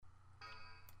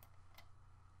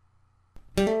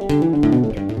Hello,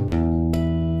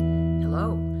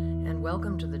 and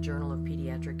welcome to the Journal of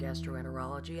Pediatric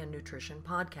Gastroenterology and Nutrition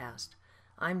podcast.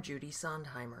 I'm Judy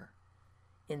Sondheimer.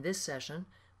 In this session,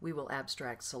 we will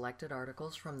abstract selected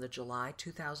articles from the July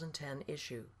 2010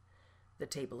 issue. The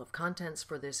table of contents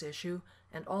for this issue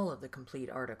and all of the complete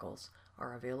articles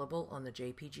are available on the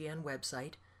JPGN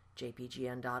website,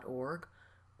 jpgn.org,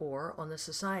 or on the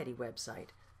Society website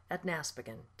at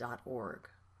naspghan.org.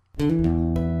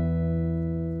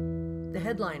 The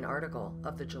headline article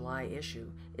of the July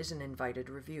issue is an invited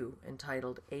review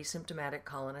entitled Asymptomatic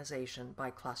Colonization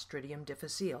by Clostridium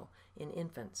difficile in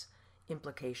Infants,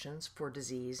 Implications for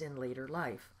Disease in Later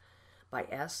Life, by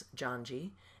S.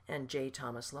 Janji and J.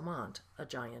 Thomas Lamont, a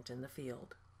giant in the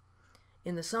field.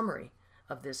 In the summary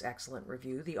of this excellent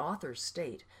review, the authors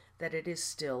state that it is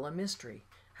still a mystery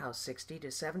how 60 to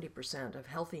 70% of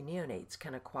healthy neonates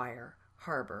can acquire,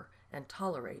 harbor, and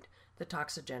tolerate the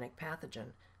toxigenic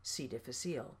pathogen C.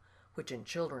 difficile, which in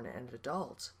children and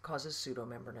adults causes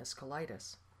pseudomembranous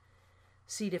colitis.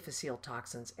 C. difficile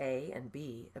toxins A and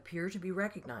B appear to be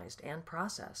recognized and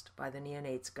processed by the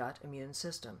neonate's gut immune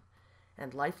system,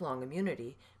 and lifelong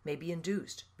immunity may be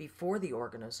induced before the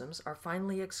organisms are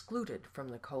finally excluded from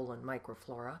the colon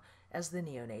microflora as the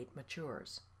neonate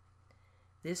matures.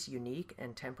 This unique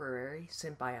and temporary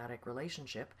symbiotic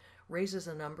relationship raises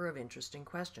a number of interesting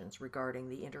questions regarding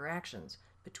the interactions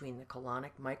between the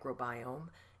colonic microbiome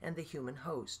and the human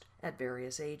host at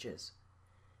various ages.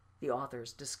 The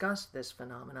authors discuss this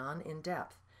phenomenon in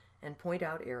depth and point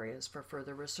out areas for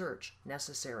further research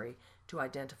necessary to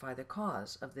identify the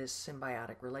cause of this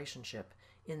symbiotic relationship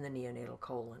in the neonatal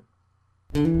colon.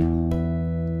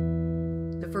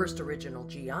 The first original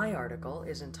GI article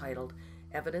is entitled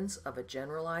Evidence of a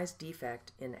Generalized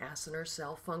Defect in Acinar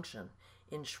Cell Function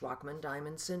in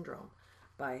Shwachman-Diamond Syndrome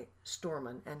by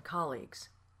Storman and colleagues.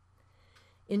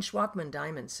 In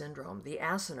Shwachman-Diamond syndrome, the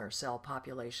acinar cell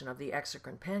population of the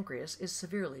exocrine pancreas is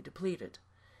severely depleted.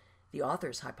 The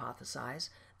authors hypothesize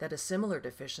that a similar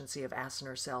deficiency of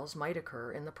acinar cells might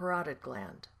occur in the parotid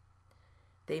gland.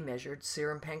 They measured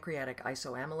serum pancreatic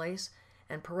isoamylase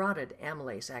and parotid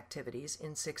amylase activities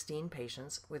in 16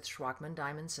 patients with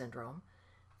Shwachman-Diamond syndrome,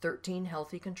 13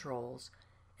 healthy controls,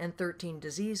 and 13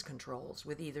 disease controls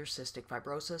with either cystic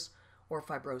fibrosis or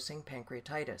fibrosing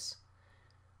pancreatitis.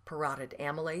 Parotid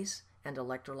amylase and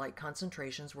electrolyte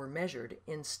concentrations were measured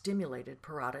in stimulated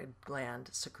parotid gland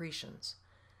secretions.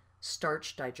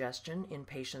 Starch digestion in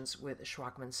patients with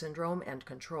Shwachman syndrome and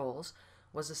controls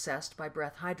was assessed by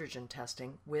breath hydrogen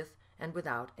testing with and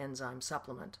without enzyme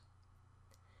supplement.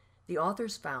 The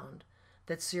authors found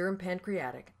that serum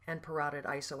pancreatic and parotid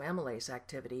isoamylase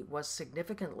activity was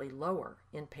significantly lower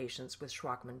in patients with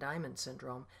Shwachman-Diamond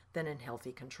syndrome than in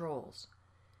healthy controls.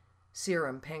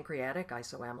 Serum pancreatic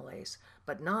isoamylase,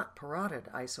 but not parotid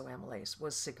isoamylase,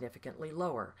 was significantly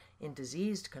lower in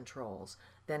diseased controls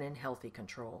than in healthy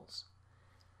controls.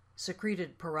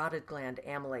 Secreted parotid gland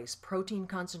amylase protein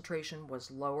concentration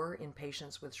was lower in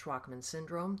patients with Shwachman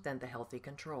syndrome than the healthy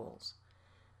controls.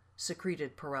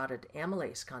 Secreted parotid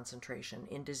amylase concentration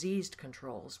in diseased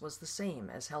controls was the same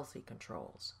as healthy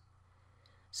controls.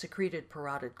 Secreted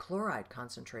parotid chloride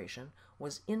concentration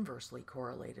was inversely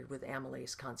correlated with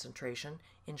amylase concentration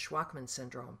in Shwachman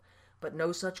syndrome, but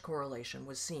no such correlation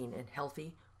was seen in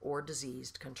healthy or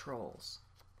diseased controls.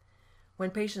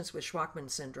 When patients with Shwachman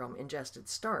syndrome ingested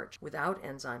starch without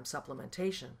enzyme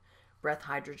supplementation, breath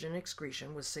hydrogen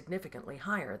excretion was significantly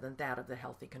higher than that of the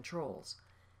healthy controls.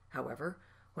 However,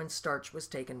 when starch was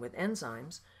taken with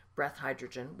enzymes, breath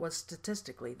hydrogen was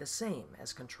statistically the same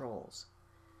as controls.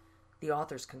 The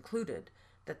authors concluded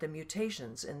that the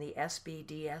mutations in the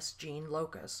SBDS gene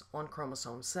locus on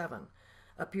chromosome 7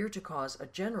 appear to cause a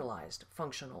generalized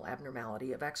functional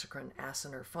abnormality of exocrine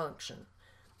acinar function,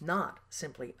 not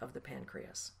simply of the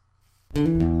pancreas. The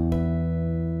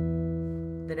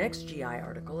next GI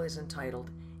article is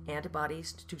entitled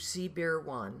Antibodies to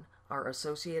CBIR1 are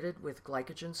associated with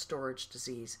glycogen storage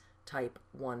disease type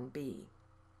 1b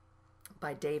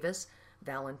by Davis,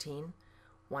 Valentine,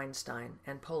 Weinstein,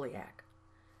 and Poliak.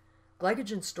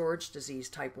 Glycogen storage disease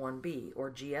type 1b,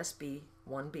 or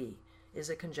GSB1b, is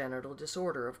a congenital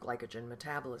disorder of glycogen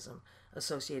metabolism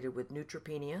associated with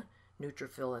neutropenia,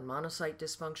 neutrophil and monocyte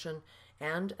dysfunction,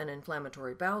 and an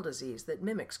inflammatory bowel disease that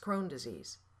mimics Crohn's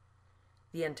disease.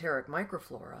 The enteric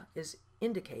microflora is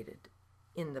indicated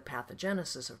in the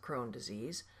pathogenesis of Crohn's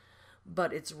disease,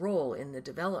 but its role in the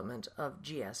development of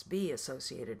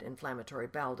GSB-associated inflammatory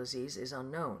bowel disease is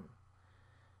unknown.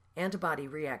 Antibody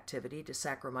reactivity to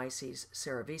Saccharomyces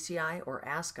cerevisiae, or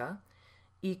ASCA,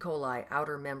 E. coli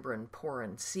outer membrane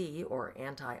porin C, or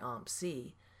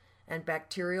anti-OMP-C, and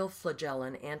bacterial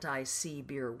flagellin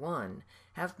anti-CBIR1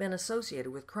 have been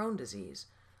associated with Crohn's disease,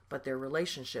 but their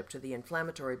relationship to the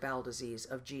inflammatory bowel disease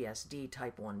of GSD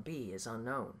type 1b is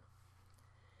unknown.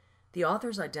 The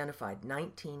authors identified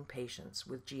 19 patients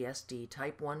with GSD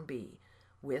type 1b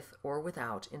with or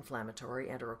without inflammatory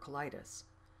enterocolitis.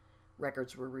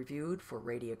 Records were reviewed for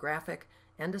radiographic,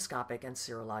 endoscopic, and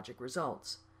serologic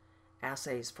results.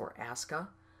 Assays for ASCA,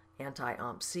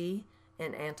 anti-OMP-C,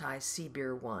 and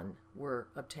anti-CBIR1 were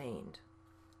obtained.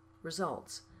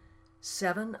 Results: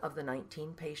 7 of the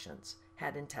 19 patients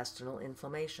had intestinal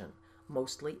inflammation,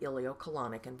 mostly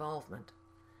ileocolonic involvement.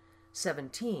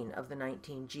 17 of the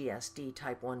 19 GSD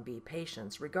type 1b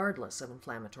patients, regardless of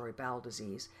inflammatory bowel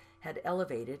disease, had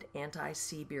elevated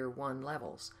anti-CBIR1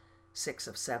 levels, 6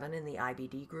 of 7 in the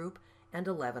IBD group and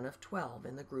 11 of 12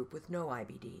 in the group with no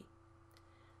IBD.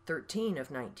 13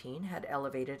 of 19 had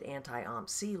elevated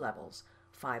anti-OMP-C levels,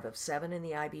 5 of 7 in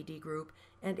the IBD group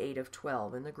and 8 of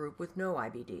 12 in the group with no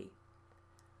IBD.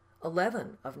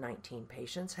 11 of 19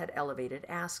 patients had elevated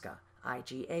ASCA,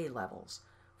 IgA levels,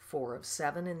 4 of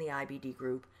 7 in the IBD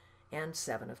group and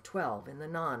 7 of 12 in the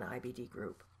non-IBD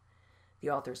group. The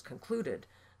authors concluded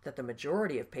that the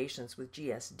majority of patients with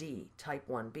GSD type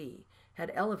 1b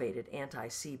had elevated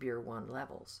anti-CBIR1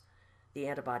 levels. The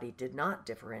antibody did not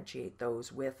differentiate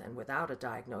those with and without a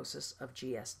diagnosis of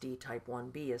GSD type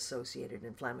 1b associated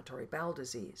inflammatory bowel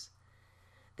disease.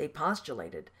 They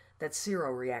postulated that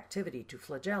seroreactivity to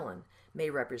flagellin may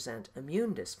represent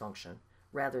immune dysfunction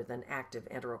rather than active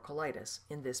enterocolitis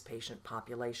in this patient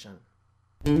population.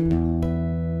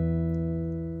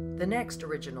 The next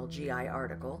original GI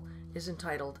article is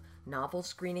entitled Novel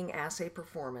Screening Assay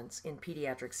Performance in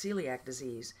Pediatric Celiac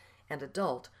Disease and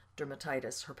Adult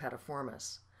Dermatitis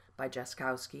Herpetiformis by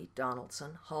Jaskowski,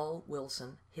 Donaldson, Hull,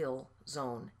 Wilson, Hill,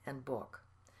 Zone, and Book.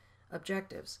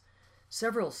 Objectives: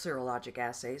 several serologic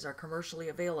assays are commercially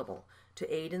available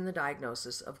to aid in the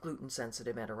diagnosis of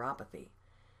gluten-sensitive enteropathy.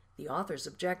 The authors'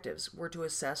 objectives were to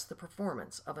assess the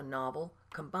performance of a novel,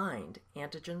 combined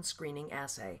antigen screening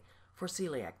assay for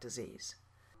celiac disease.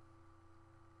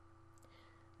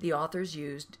 The authors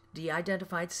used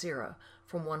de-identified sera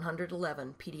from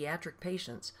 111 pediatric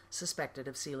patients suspected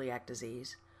of celiac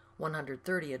disease,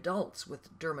 130 adults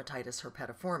with dermatitis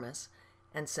herpetiformis,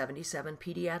 and 77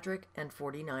 pediatric and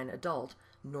 49 adult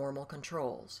normal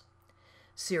controls.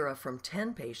 Sera from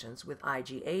 10 patients with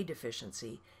IgA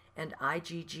deficiency and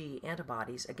IgG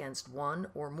antibodies against one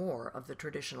or more of the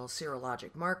traditional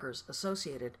serologic markers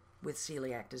associated with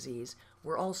celiac disease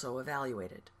were also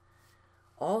evaluated.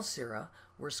 All sera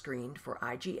were screened for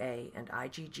IgA and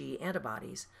IgG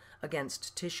antibodies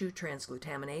against tissue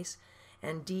transglutaminase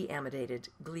and deamidated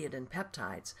gliadin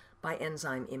peptides by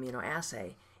enzyme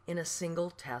immunoassay in a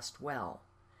single test well.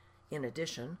 In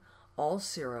addition, all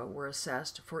sera were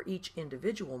assessed for each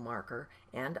individual marker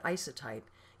and isotype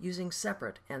using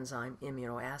separate enzyme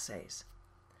immunoassays.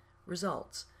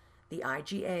 Results: the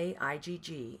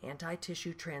IgA-IgG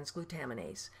anti-tissue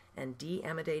transglutaminase and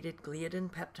deamidated gliadin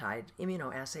peptide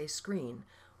immunoassay screen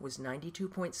was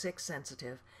 92.6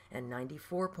 sensitive and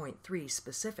 94.3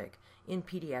 specific in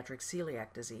pediatric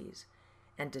celiac disease,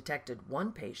 and detected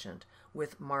one patient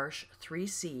with Marsh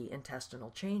 3C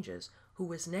intestinal changes who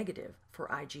was negative for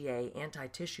IgA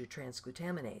anti-tissue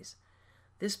transglutaminase.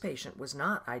 This patient was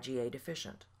not IgA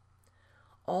deficient.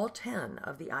 All 10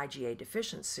 of the IgA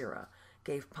deficient sera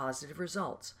gave positive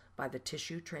results by the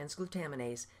tissue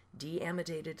transglutaminase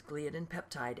deamidated gliadin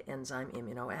peptide enzyme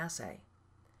immunoassay.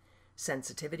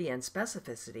 Sensitivity and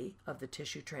specificity of the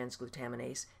tissue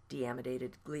transglutaminase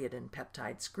deamidated gliadin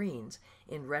peptide screens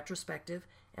in retrospective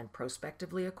and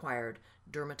prospectively acquired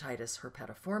dermatitis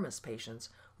herpetiformis patients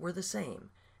were the same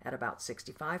at about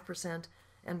 65%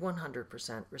 and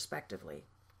 100% respectively.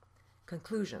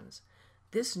 Conclusions: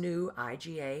 this new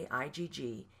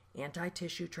IgA-IgG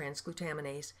anti-tissue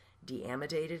transglutaminase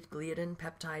deamidated gliadin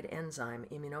peptide enzyme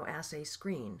immunoassay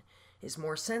screen is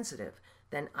more sensitive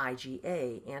than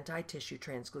IgA anti-tissue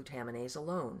transglutaminase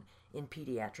alone in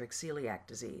pediatric celiac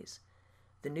disease.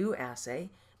 The new assay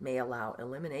may allow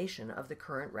elimination of the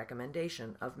current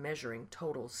recommendation of measuring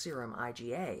total serum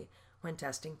IgA when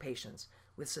testing patients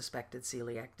with suspected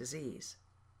celiac disease.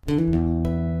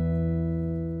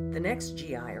 The next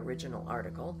GI original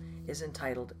article is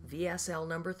entitled VSL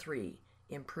number 3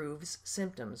 Improves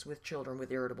Symptoms with Children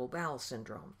with Irritable Bowel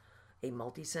Syndrome, a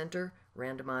multicenter,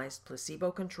 randomized,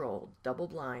 placebo-controlled,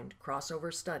 double-blind,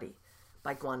 crossover study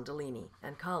by Guandolini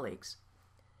and colleagues.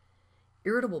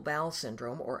 Irritable bowel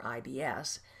syndrome, or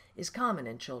IBS, is common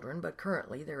in children, but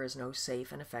currently there is no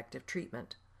safe and effective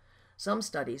treatment. Some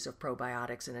studies of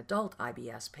probiotics in adult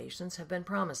IBS patients have been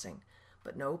promising,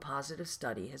 but no positive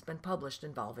study has been published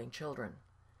involving children.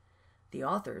 The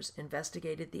authors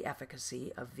investigated the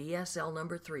efficacy of VSL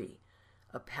number 3,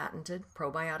 a patented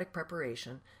probiotic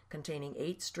preparation containing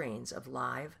 8 strains of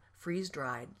live,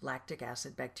 freeze-dried lactic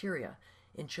acid bacteria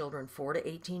in children 4 to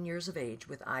 18 years of age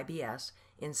with IBS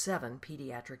in 7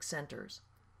 pediatric centers.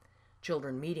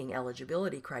 Children meeting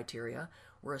eligibility criteria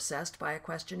were assessed by a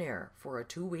questionnaire for a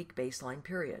 2-week baseline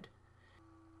period.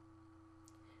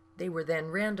 They were then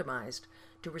randomized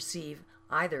to receive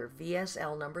either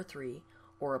VSL number 3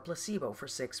 or a placebo for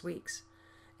 6 weeks.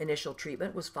 Initial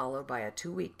treatment was followed by a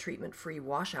 2-week treatment-free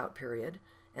washout period,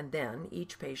 and then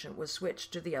each patient was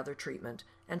switched to the other treatment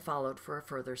and followed for a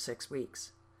further 6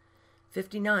 weeks.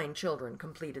 59 children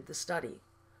completed the study.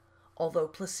 Although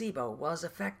placebo was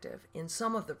effective in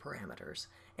some of the parameters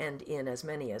and in as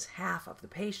many as half of the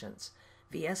patients,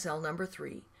 VSL number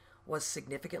 3 was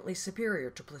significantly superior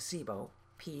to placebo,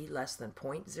 p less than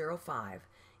 0.05,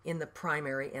 in the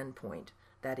primary endpoint,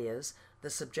 that is, the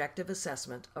subjective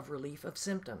assessment of relief of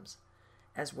symptoms,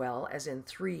 as well as in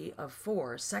 3 of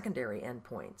 4 secondary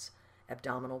endpoints: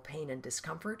 abdominal pain and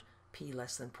discomfort, p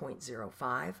less than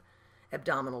 0.05,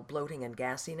 abdominal bloating and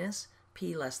gassiness,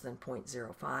 p less than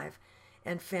 0.05,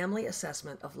 and family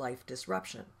assessment of life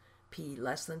disruption, p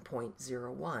less than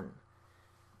 0.01.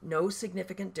 No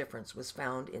significant difference was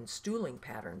found in stooling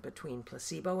pattern between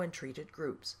placebo and treated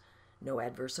groups. No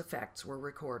adverse effects were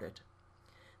recorded.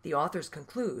 The authors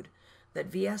conclude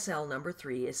that VSL number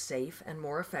 3 is safe and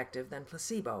more effective than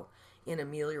placebo in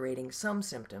ameliorating some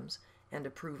symptoms and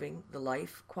improving the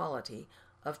life quality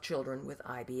of children with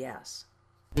IBS.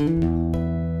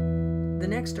 The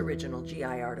next original GI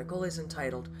article is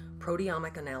entitled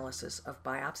Proteomic Analysis of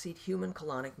Biopsied Human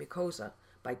Colonic Mucosa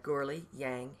by Gourley,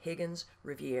 Yang, Higgins,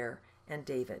 Riviere, and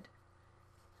David.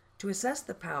 To assess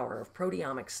the power of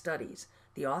proteomic studies,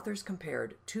 the authors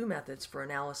compared 2 methods for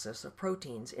analysis of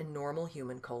proteins in normal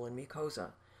human colon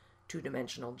mucosa: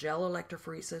 2-dimensional gel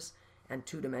electrophoresis and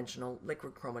 2-dimensional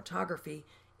liquid chromatography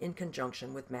in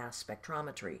conjunction with mass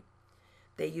spectrometry.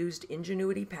 They used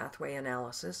Ingenuity pathway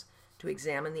analysis to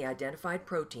examine the identified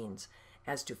proteins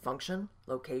as to function,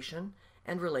 location,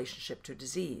 and relationship to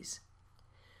disease.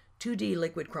 2D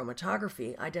liquid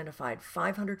chromatography identified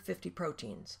 550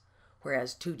 proteins,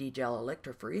 whereas 2D gel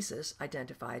electrophoresis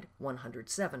identified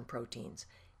 107 proteins,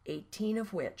 18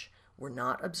 of which were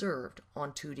not observed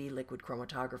on 2D liquid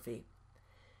chromatography.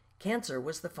 Cancer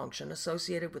was the function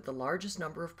associated with the largest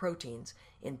number of proteins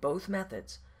in both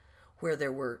methods, where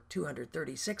there were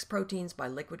 236 proteins by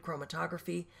liquid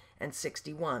chromatography and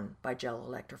 61 by gel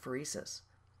electrophoresis.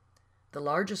 The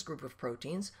largest group of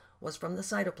proteins was from the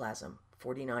cytoplasm,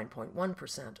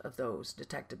 49.1% of those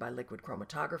detected by liquid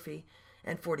chromatography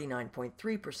and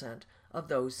 49.3% of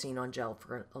those seen on gel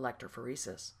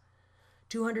electrophoresis.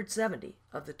 270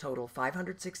 of the total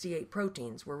 568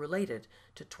 proteins were related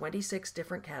to 26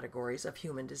 different categories of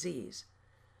human disease.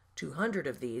 200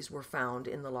 of these were found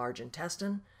in the large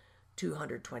intestine,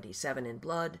 227 in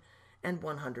blood, and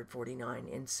 149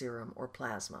 in serum or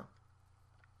plasma.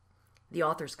 The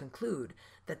authors conclude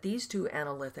that these 2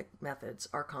 analytic methods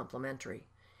are complementary,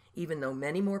 even though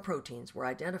many more proteins were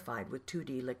identified with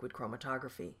 2D liquid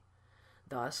chromatography.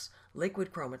 Thus,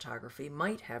 liquid chromatography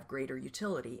might have greater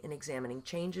utility in examining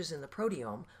changes in the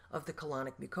proteome of the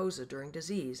colonic mucosa during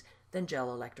disease than gel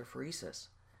electrophoresis.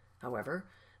 However,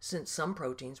 since some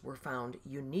proteins were found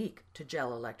unique to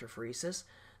gel electrophoresis,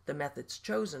 the methods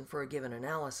chosen for a given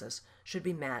analysis should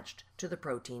be matched to the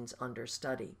proteins under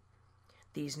study.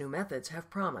 These new methods have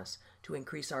promise to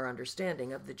increase our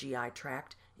understanding of the GI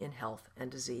tract in health and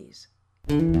disease.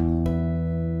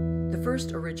 The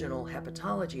first original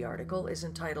hepatology article is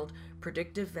entitled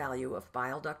Predictive Value of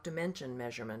Bile Duct Dimension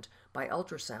Measurement by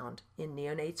Ultrasound in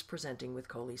Neonates Presenting with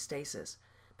Cholestasis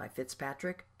by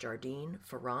Fitzpatrick, Jardine,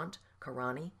 Ferrant,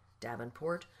 Karani,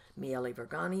 Davenport, Miele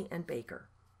Vergani, and Baker.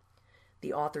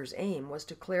 The author's aim was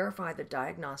to clarify the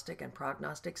diagnostic and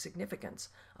prognostic significance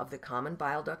of the common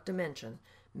bile duct dimension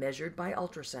measured by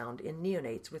ultrasound in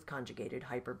neonates with conjugated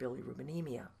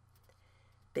hyperbilirubinemia.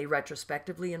 They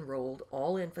retrospectively enrolled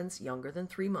all infants younger than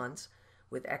 3 months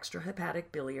with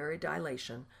extrahepatic biliary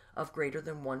dilation of greater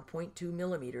than 1.2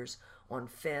 millimeters on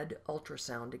fed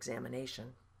ultrasound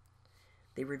examination.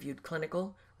 They reviewed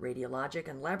clinical, radiologic,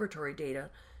 and laboratory data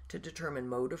to determine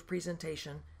mode of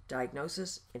presentation,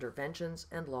 diagnosis, interventions,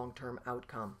 and long-term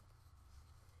outcome.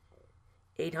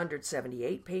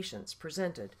 878 patients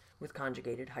presented with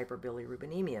conjugated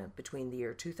hyperbilirubinemia between the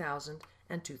year 2000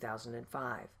 and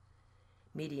 2005.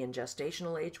 Median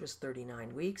gestational age was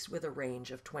 39 weeks with a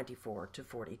range of 24 to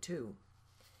 42.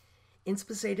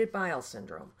 Inspissated bile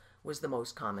syndrome was the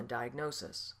most common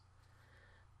diagnosis.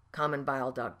 Common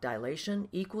bile duct dilation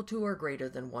equal to or greater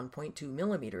than 1.2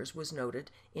 millimeters was noted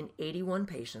in 81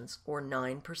 patients, or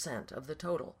 9% of the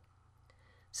total.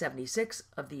 76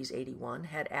 of these 81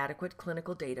 had adequate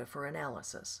clinical data for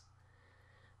analysis.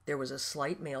 There was a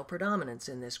slight male predominance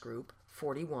in this group,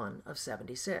 41 of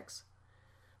 76.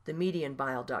 The median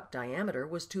bile duct diameter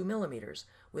was 2 millimeters,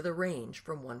 with a range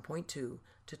from 1.2 to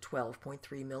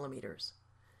 12.3 millimeters.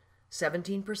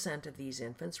 17% of these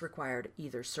infants required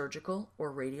either surgical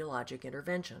or radiologic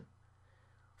intervention.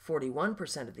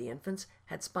 41% of the infants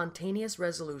had spontaneous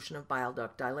resolution of bile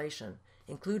duct dilation,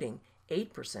 including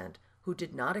 8% who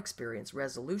did not experience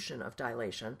resolution of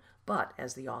dilation, but,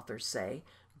 as the authors say,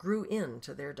 grew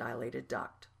into their dilated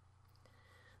duct.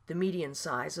 The median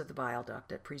size of the bile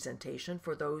duct at presentation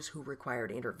for those who required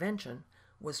intervention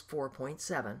was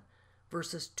 4.7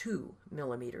 versus 2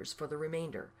 millimeters for the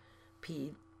remainder,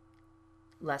 p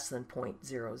less than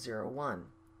 0.001.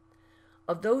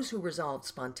 Of those who resolved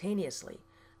spontaneously,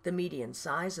 the median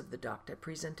size of the duct at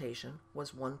presentation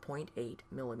was 1.8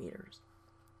 millimeters.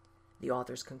 The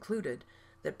authors concluded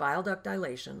that bile duct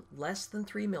dilation less than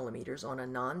 3 millimeters on a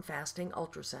non-fasting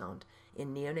ultrasound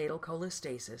in neonatal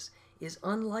cholestasis is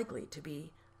unlikely to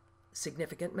be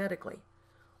significant medically,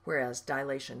 whereas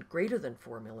dilation greater than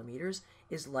 4 millimeters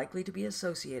is likely to be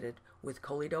associated with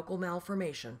choledochal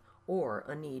malformation or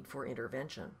a need for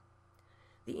intervention.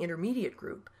 The intermediate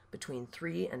group, between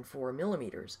 3 and 4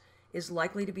 millimeters, is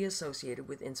likely to be associated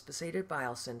with inspissated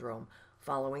bile syndrome,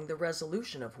 following the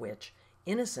resolution of which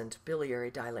innocent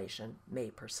biliary dilation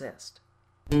may persist.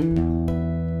 The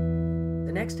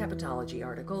next hepatology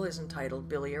article is entitled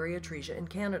Biliary Atresia in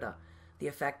Canada, the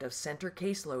Effect of Center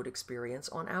Caseload Experience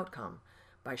on Outcome,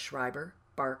 by Schreiber,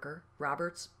 Barker,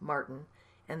 Roberts, Martin,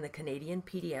 and the Canadian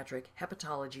Pediatric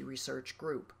Hepatology Research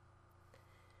Group.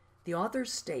 The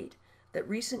authors state that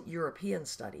recent European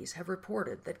studies have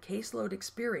reported that caseload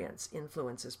experience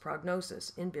influences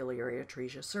prognosis in biliary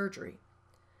atresia surgery.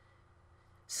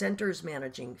 Centers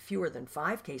managing fewer than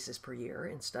 5 cases per year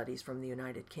in studies from the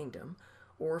United Kingdom,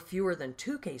 or fewer than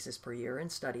 2 cases per year in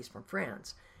studies from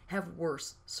France, have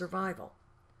worse survival.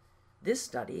 This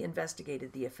study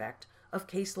investigated the effect of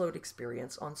caseload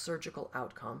experience on surgical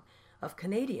outcome of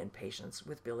Canadian patients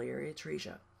with biliary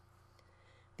atresia.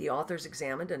 The authors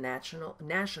examined a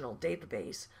national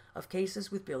database of cases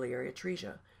with biliary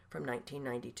atresia from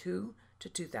 1992 to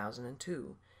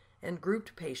 2002 and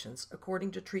grouped patients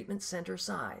according to treatment center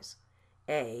size: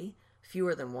 A,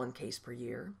 fewer than 1 case per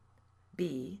year;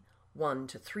 B, 1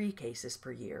 to 3 cases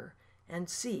per year; and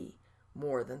C,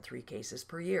 more than 3 cases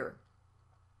per year.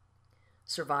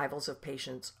 Survivals of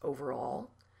patients overall,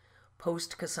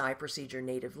 post-Kasai procedure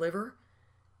native liver,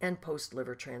 and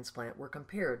post-liver transplant were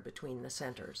compared between the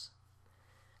centers.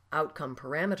 Outcome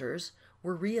parameters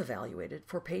were reevaluated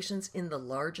for patients in the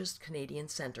largest Canadian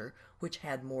center, which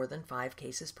had more than 5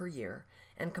 cases per year,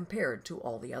 and compared to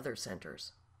all the other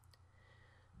centers.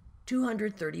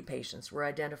 230 patients were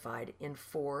identified in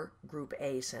 4 Group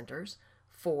A centers,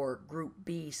 4 Group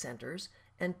B centers,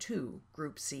 and 2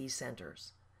 Group C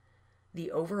centers.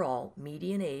 The overall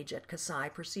median age at Kasai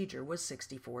procedure was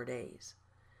 64 days.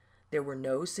 There were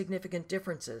no significant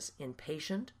differences in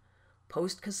patient,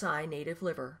 post-Kasai native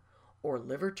liver, or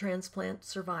liver transplant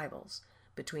survivals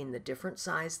between the different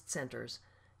sized centers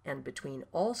and between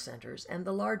all centers and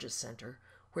the largest center,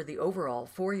 where the overall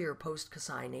 4-year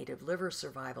post-Kasai native liver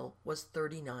survival was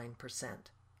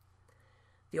 39%.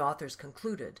 The authors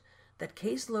concluded that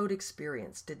caseload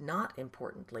experience did not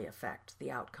importantly affect the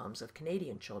outcomes of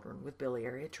Canadian children with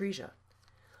biliary atresia.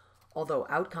 Although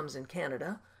outcomes in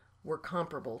Canada were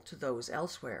comparable to those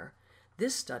elsewhere,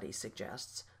 this study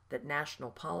suggests that national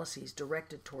policies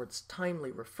directed towards timely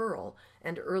referral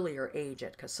and earlier age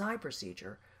at Kasai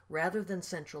procedure, rather than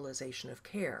centralization of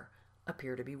care,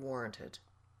 appear to be warranted.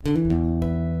 The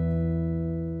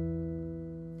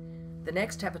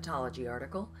next hepatology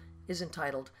article is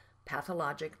entitled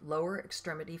Pathologic Lower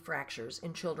Extremity Fractures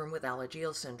in Children with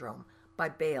Alagille Syndrome by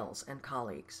Bales and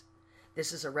colleagues.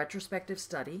 This is a retrospective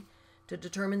study to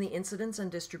determine the incidence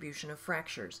and distribution of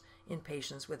fractures in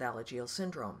patients with Alagille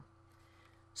syndrome.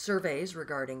 Surveys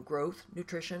regarding growth,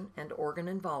 nutrition, and organ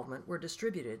involvement were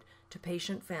distributed to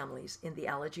patient families in the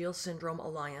Alagille Syndrome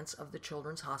Alliance of the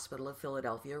Children's Hospital of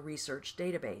Philadelphia research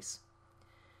database.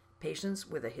 Patients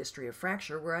with a history of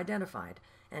fracture were identified,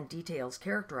 and details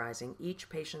characterizing each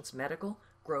patient's medical,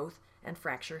 growth, and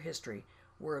fracture history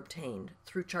were obtained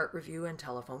through chart review and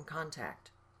telephone contact.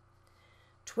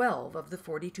 12 of the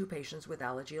 42 patients with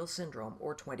Alagille syndrome,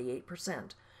 or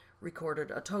 28%, recorded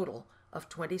a total of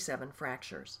 27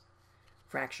 fractures.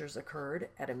 Fractures occurred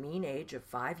at a mean age of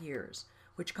 5 years,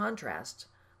 which contrasts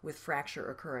with fracture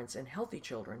occurrence in healthy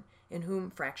children in whom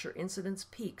fracture incidence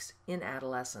peaks in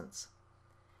adolescence.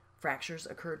 Fractures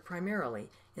occurred primarily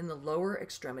in the lower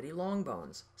extremity long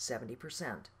bones,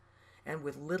 70%, and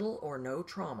with little or no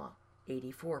trauma,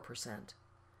 84%.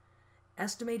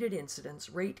 Estimated incidence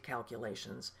rate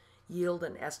calculations yield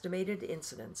an estimated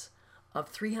incidence of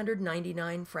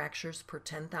 399 fractures per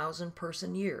 10,000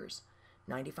 person years,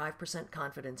 95%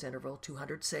 confidence interval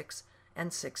 206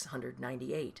 and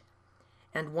 698,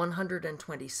 and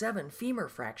 127 femur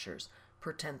fractures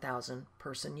per 10,000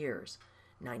 person years,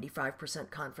 95%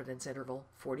 confidence interval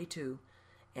 42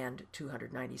 and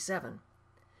 297.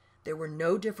 There were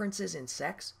no differences in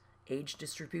sex, age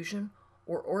distribution,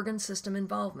 or organ system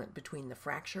involvement between the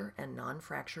fracture and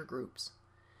non-fracture groups.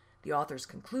 The authors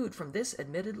conclude from this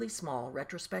admittedly small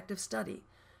retrospective study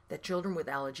that children with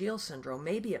Alagille syndrome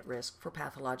may be at risk for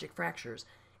pathologic fractures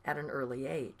at an early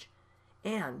age,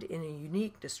 and in a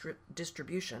unique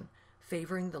distribution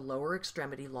favoring the lower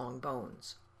extremity long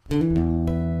bones.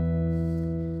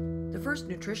 The first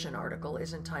nutrition article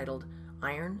is entitled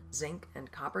Iron, Zinc,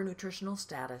 and Copper Nutritional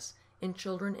Status in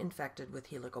Children Infected with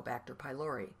Helicobacter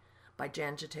pylori by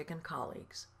Janjitic and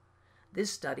colleagues.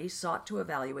 This study sought to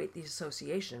evaluate the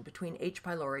association between H.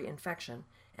 pylori infection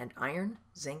and iron,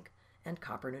 zinc, and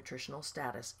copper nutritional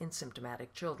status in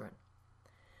symptomatic children.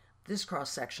 This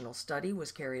cross-sectional study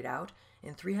was carried out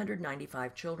in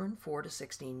 395 children 4 to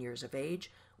 16 years of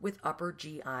age with upper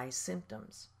GI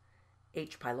symptoms.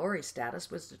 H. pylori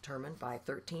status was determined by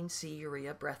 13C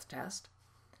urea breath test.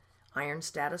 Iron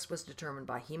status was determined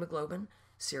by hemoglobin,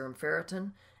 serum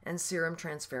ferritin, and serum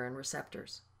transferrin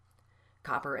receptors.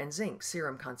 Copper and zinc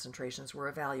serum concentrations were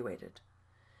evaluated.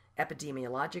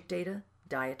 Epidemiologic data,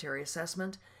 dietary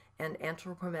assessment, and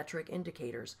anthropometric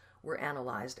indicators were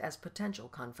analyzed as potential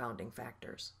confounding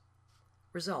factors.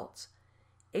 Results: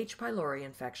 H. pylori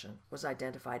infection was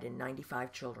identified in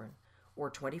 95 children, or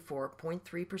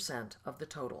 24.3% of the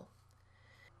total.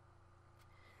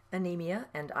 Anemia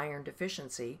and iron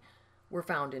deficiency were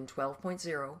found in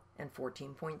 12.0 and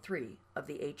 14.3 of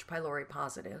the H. pylori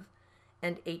positive,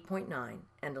 and 8.9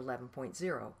 and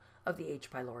 11.0 of the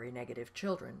H. pylori negative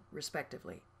children,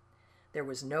 respectively. There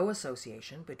was no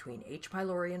association between H.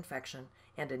 pylori infection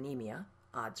and anemia,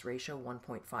 odds ratio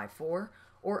 1.54,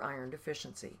 or iron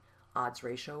deficiency, odds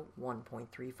ratio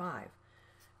 1.35.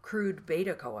 Crude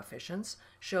beta coefficients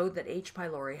showed that H.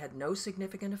 pylori had no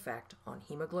significant effect on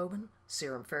hemoglobin,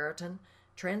 serum ferritin,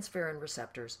 transferrin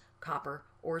receptors, copper,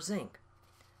 or zinc.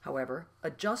 However,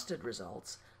 adjusted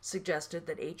results suggested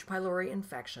that H. pylori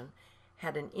infection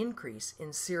had an increase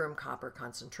in serum copper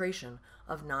concentration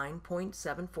of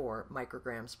 9.74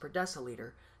 micrograms per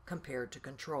deciliter compared to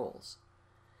controls.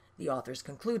 The authors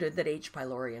concluded that H.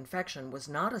 pylori infection was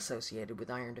not associated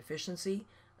with iron deficiency,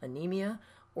 anemia,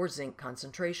 or zinc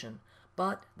concentration,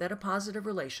 but that a positive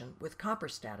relation with copper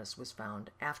status was found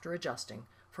after adjusting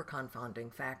for confounding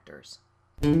factors.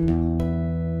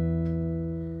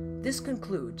 This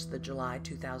concludes the July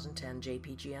 2010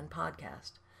 JPGN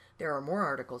podcast. There are more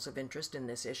articles of interest in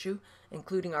this issue,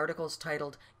 including articles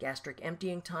titled Gastric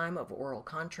Emptying Time of Oral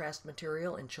Contrast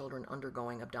Material in Children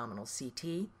Undergoing Abdominal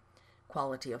CT,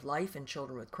 Quality of Life in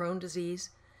Children with Crohn's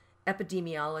Disease,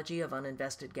 Epidemiology of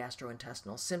Uninvested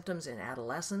Gastrointestinal Symptoms in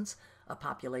Adolescents, a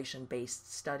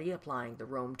population-based study applying the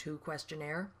Rome-2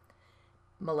 questionnaire,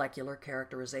 Molecular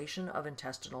Characterization of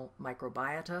Intestinal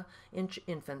Microbiota in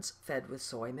Infants Fed with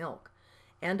Soy Milk,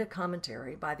 and a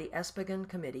commentary by the Espegan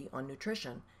Committee on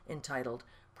Nutrition entitled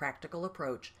Practical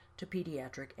Approach to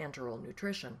Pediatric Enteral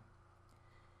Nutrition.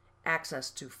 Access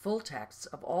to full texts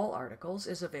of all articles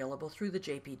is available through the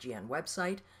JPGN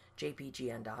website,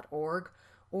 jpgn.org,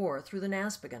 or through the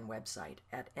NASPGHAN website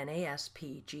at naspghan.org.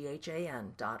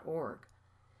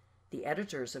 The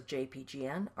editors of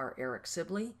JPGN are Eric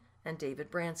Sibley and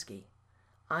David Bransky.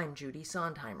 I'm Judy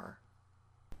Sondheimer.